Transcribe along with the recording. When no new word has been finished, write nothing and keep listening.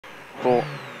4,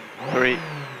 3,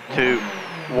 2,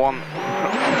 1.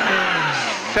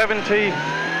 70.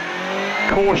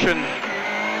 Caution,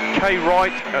 K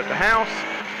right at the house.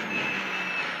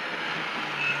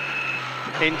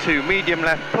 Into medium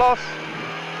left plus.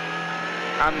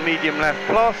 And medium left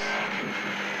plus.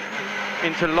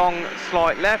 Into long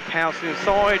slight left, house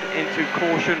inside. Into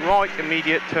caution right,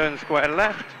 immediate turn square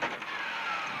left.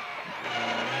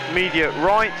 Immediate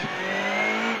right.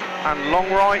 And long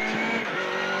right.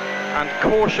 And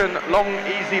caution, long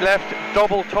easy left,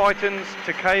 double tightens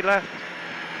to K left.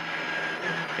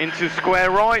 Into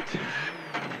square right.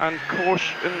 And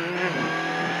caution,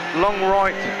 long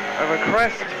right over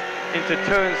crest. Into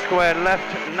turn square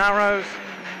left, narrows.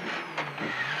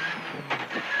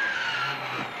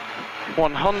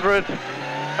 100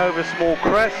 over small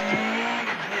crest.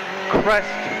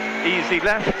 Crest, easy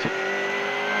left.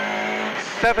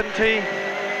 70,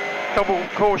 double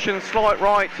caution, slight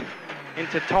right.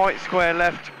 Into tight square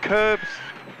left, curbs.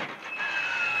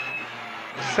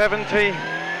 70,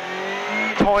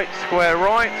 tight square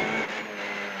right.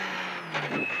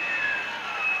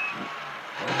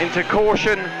 Into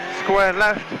caution, square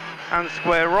left and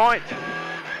square right.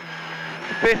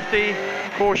 50,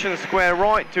 caution square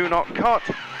right, do not cut.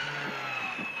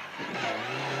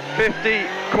 50,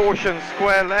 caution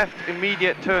square left,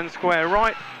 immediate turn square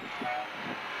right.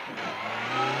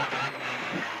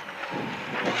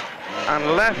 And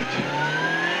left.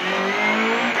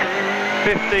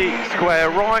 50, square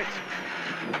right.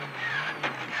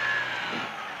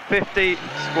 50,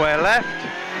 square left.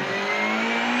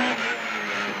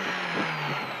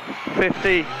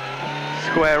 50,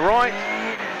 square right.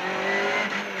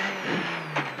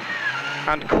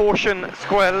 And caution,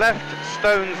 square left,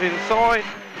 stones inside.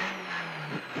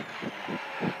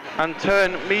 And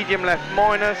turn medium left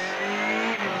minus.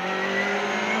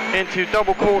 Into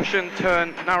double caution,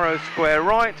 turn narrow square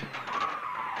right.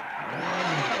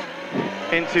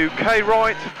 Into K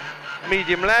right,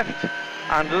 medium left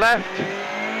and left.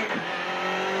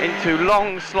 Into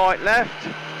long slight left.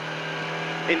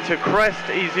 Into crest,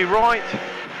 easy right.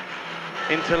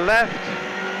 Into left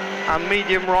and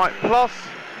medium right plus.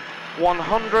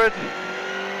 100.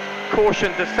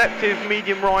 Caution deceptive,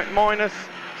 medium right minus,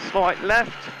 slight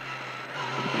left.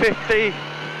 50.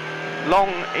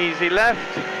 Long easy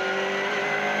left.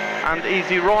 And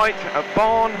easy right at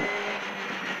barn.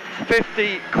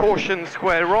 50, caution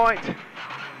square right.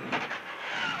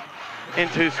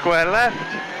 Into square left.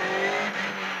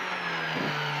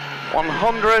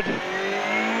 100.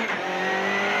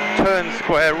 Turn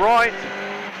square right.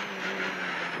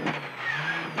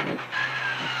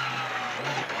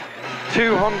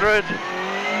 200.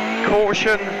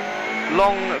 Caution,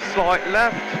 long slight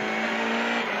left.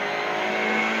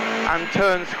 And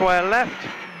turn square left.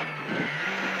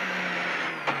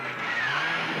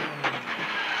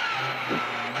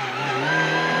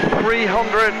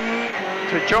 300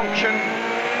 to junction.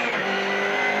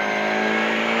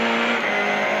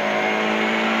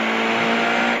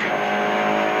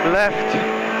 Left.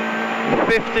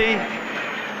 50.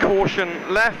 Caution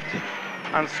left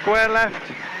and square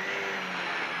left.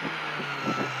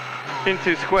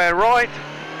 Into square right.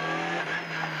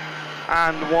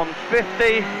 And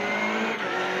 150.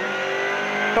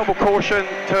 Double caution,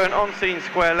 turn unseen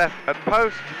square left at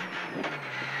post.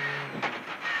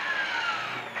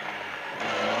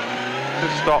 To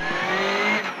stop.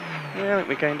 Yeah, I think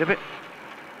we gained a bit.